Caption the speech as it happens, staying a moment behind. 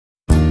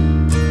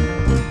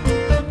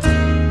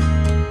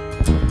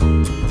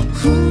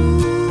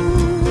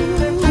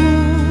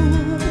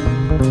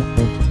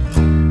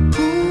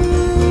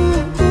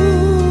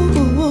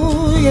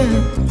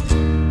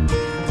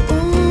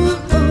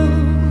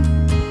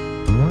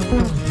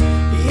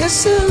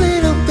It's a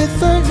little bit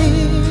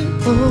funny,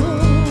 oh,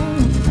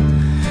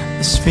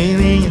 this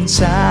feeling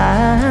inside.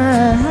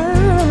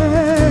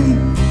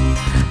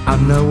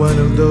 I'm not one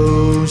of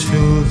those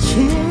who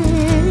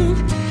can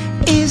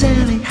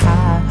easily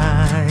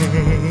hide.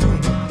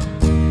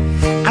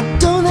 I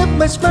don't have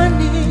much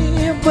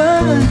money,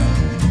 but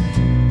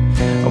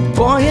oh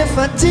boy, if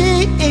I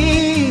did,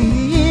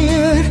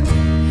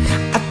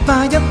 I'd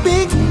buy a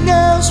big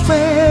house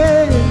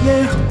where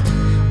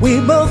we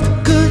both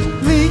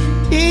could live.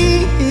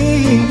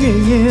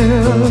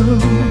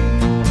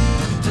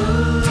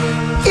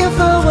 If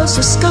I was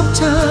a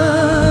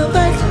sculptor,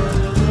 but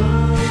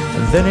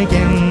then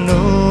again, no.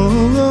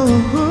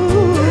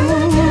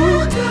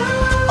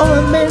 Or a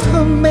man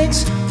who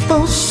makes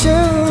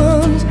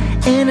potions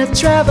in a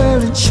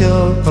traveling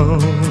show.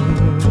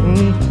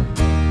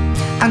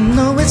 I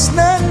know it's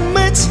not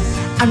much,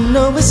 I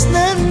know it's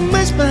not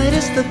much, but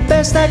it's the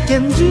best I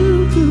can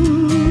do.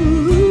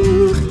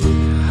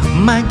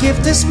 My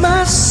gift is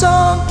my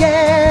song,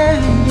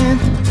 and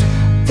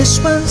this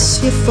one's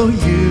here for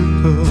you.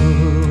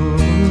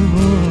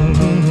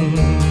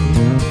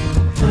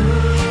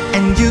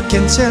 And you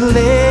can tell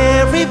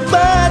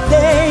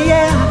everybody,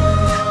 yeah,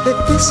 that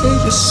this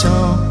is your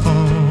song.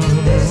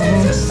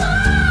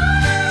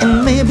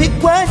 And maybe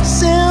quite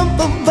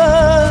simple,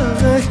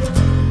 but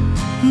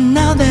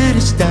now that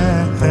it's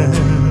done,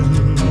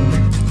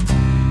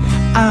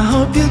 I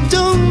hope you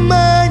don't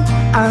mind,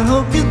 I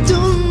hope you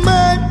don't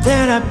mind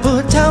that I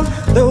put down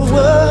the words.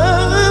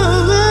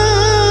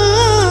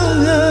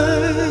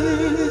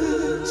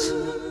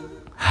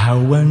 How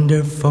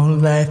wonderful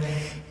life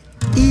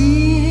is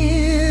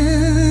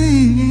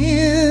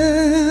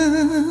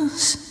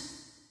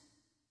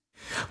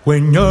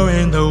when you're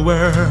in the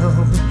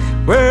world.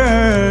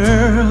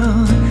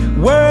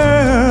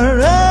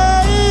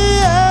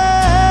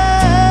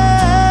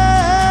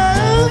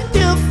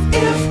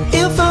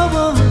 If I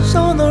was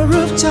on the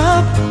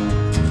rooftop,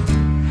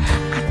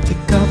 I'd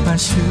pick up my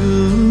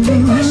shoes,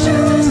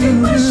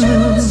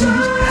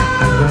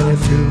 I'd write a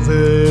few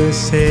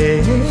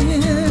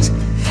verses,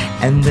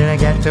 and then I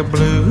got the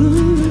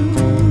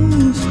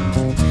blues.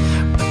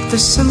 But the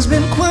sun's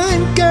been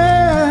quite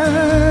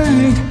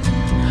kind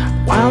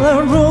while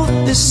I wrote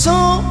this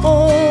song.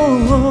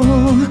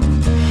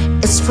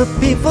 It's for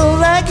people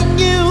like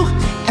you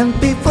and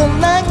people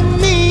like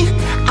me.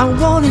 I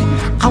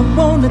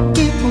wanna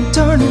keep on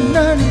turning,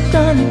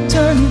 turning.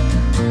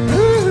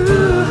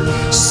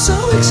 So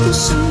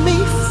excuse me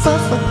for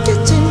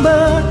forgetting,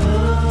 but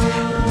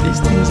these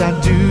things I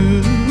do.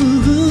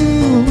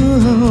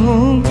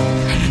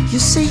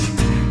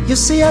 You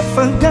see, I've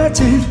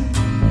forgotten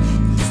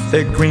if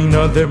they're green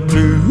or they're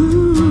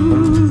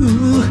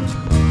blue.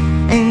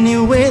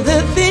 Anyway,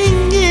 the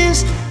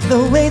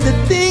way the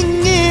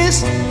thing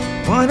is,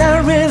 what I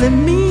really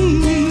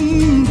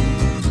mean.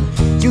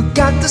 You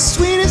got the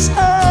sweetest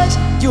eyes,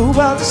 you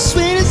are the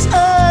sweetest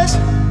eyes,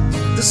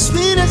 the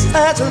sweetest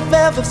eyes I've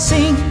ever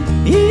seen.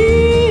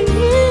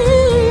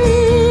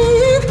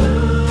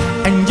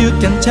 And you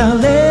can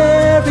tell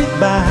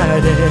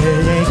everybody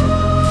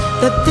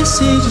that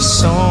this is your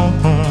song.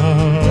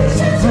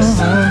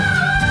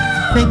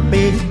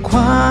 Maybe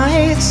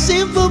quite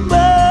simple,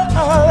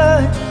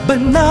 but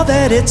now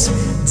that it's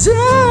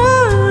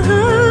done,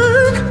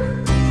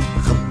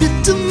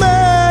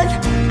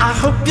 I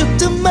hope you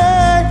don't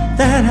mind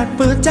that I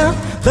put down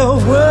the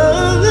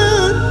word.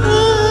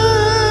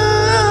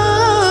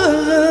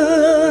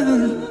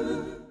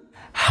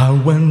 How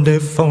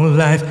wonderful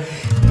life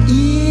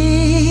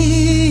is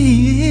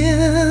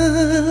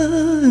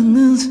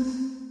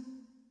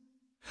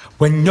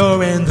when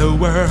you're in the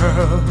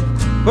world.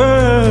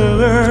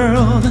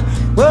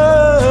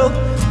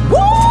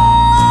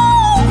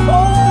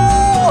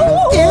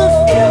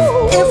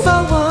 If I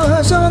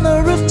was on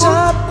the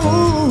rooftop,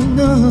 oh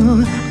no,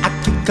 I'd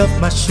pick up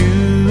my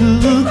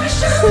shoes,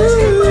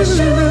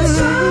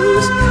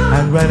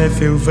 I'd write a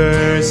few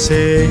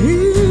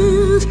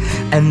verses,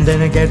 and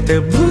then I get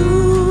the blues.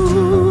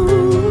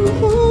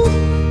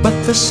 But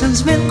the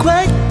sun's been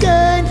quite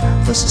kind,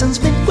 the sun's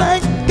been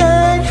quite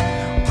kind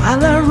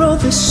while I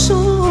wrote this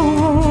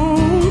song.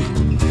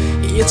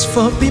 It's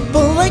for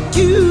people like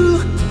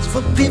you, it's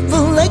for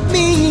people like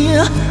me.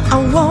 I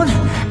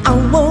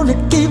wanna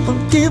keep on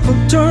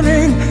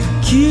turning,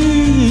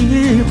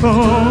 keep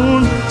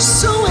on.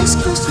 So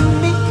excuse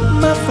me,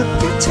 my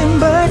forgetting,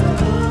 but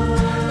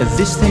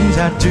these things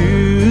I do.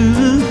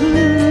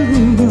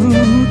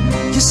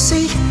 You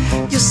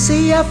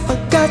see, I've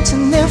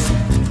forgotten if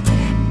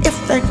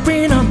they're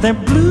green or they're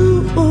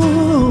blue.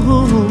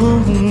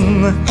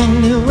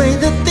 Anyway,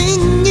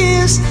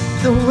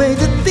 the way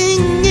the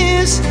thing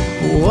is,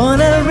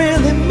 what I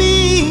really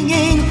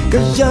mean.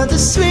 'Cause you're the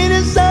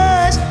sweetest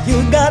eyes,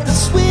 you got the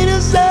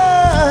sweetest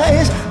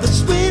eyes, the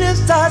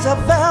sweetest eyes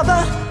I've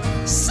ever